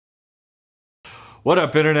What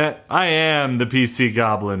up, Internet? I am the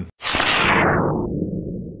PCGoblin.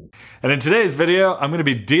 And in today's video, I'm going to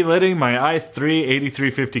be delidding my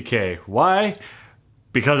i3-8350k. Why?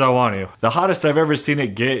 Because I want to. The hottest I've ever seen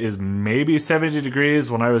it get is maybe 70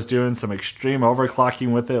 degrees when I was doing some extreme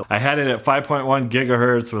overclocking with it. I had it at 5.1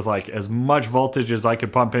 gigahertz with like as much voltage as I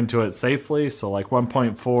could pump into it safely. So like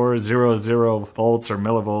 1.400 volts or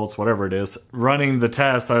millivolts, whatever it is. Running the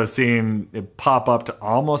test, I was seeing it pop up to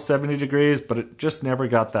almost 70 degrees, but it just never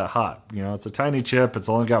got that hot. You know, it's a tiny chip, it's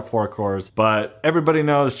only got 4 cores, but everybody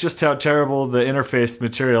knows just how terrible the interface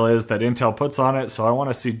material is that Intel puts on it. So I want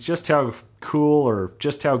to see just how cool or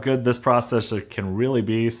just how good this processor can really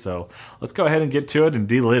be. So let's go ahead and get to it and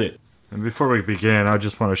delid it. And before we begin, I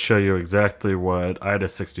just want to show you exactly what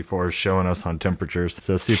i3-8450k is showing us on temperatures.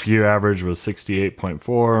 So CPU average was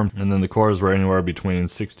 68.4, and then the cores were anywhere between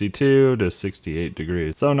 62 to 68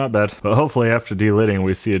 degrees. So not bad. But hopefully after delidding,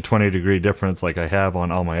 we see a 20-degree difference like I have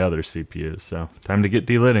on all my other CPUs. So time to get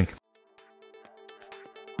delidding.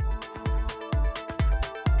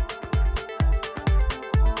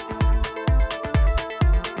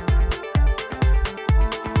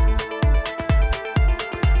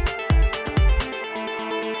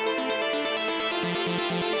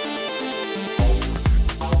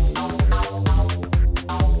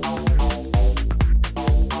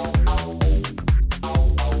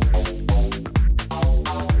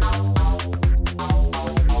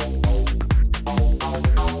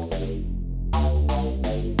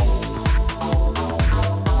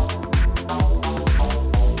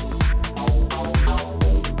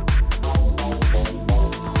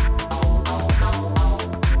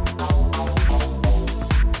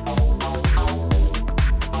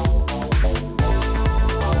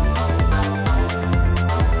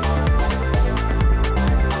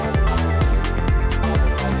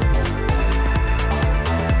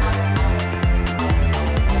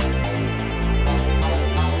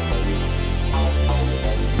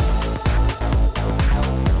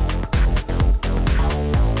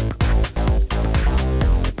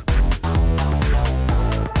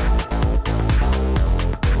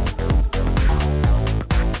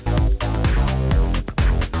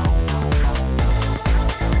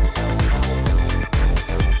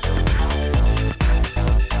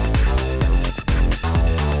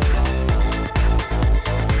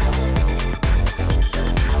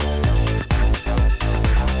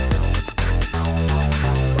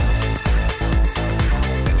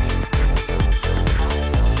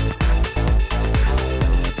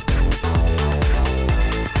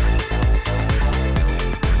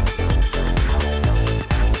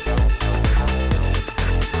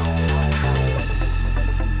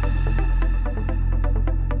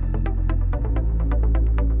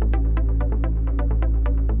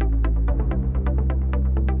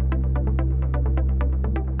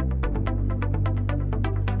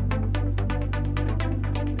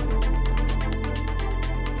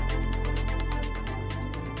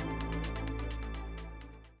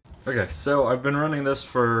 Okay, so I've been running this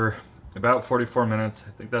for about 44 minutes.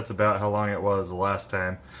 I think that's about how long it was the last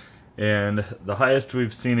time. And the highest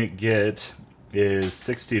we've seen it get is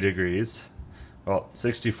 60 degrees. Well,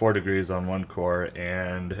 64 degrees on one core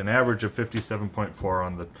and an average of 57.4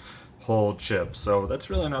 on the whole chip. So that's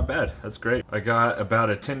really not bad. That's great. I got about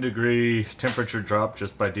a 10-degree temperature drop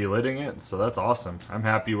just by delidding it, so that's awesome. I'm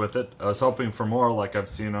happy with it. I was hoping for more like I've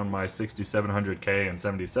seen on my 6700K and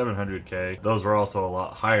 7700K. Those were also a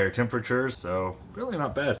lot higher temperatures, so really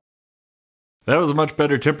not bad. That was a much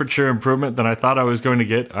better temperature improvement than I thought I was going to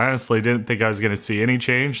get. I honestly didn't think I was going to see any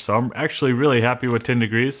change, so I'm actually really happy with 10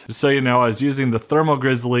 degrees. Just so you know, I was using the Thermal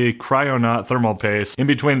Grizzly Cryonaut thermal paste in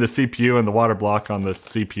between the CPU and the water block on the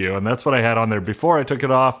CPU, and that's what I had on there before I took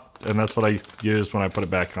it off, and that's what I used when I put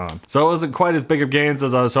it back on. So it wasn't quite as big of gains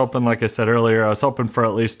as I was hoping. Like I said earlier, I was hoping for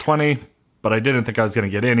at least 20. But I didn't think I was going to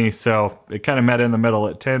get any, so it kind of met in the middle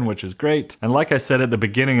at 10, which is great. And like I said at the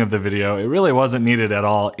beginning of the video, it really wasn't needed at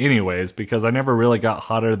all anyways, because I never really got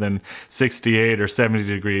hotter than 68 or 70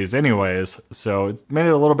 degrees anyways. So it's made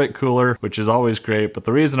it a little bit cooler, which is always great. But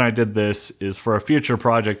the reason I did this is for a future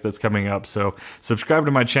project that's coming up. So subscribe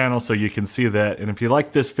to my channel so you can see that. And if you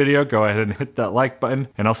like this video, go ahead and hit that like button.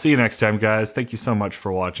 And I'll see you next time, guys. Thank you so much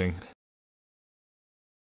for watching.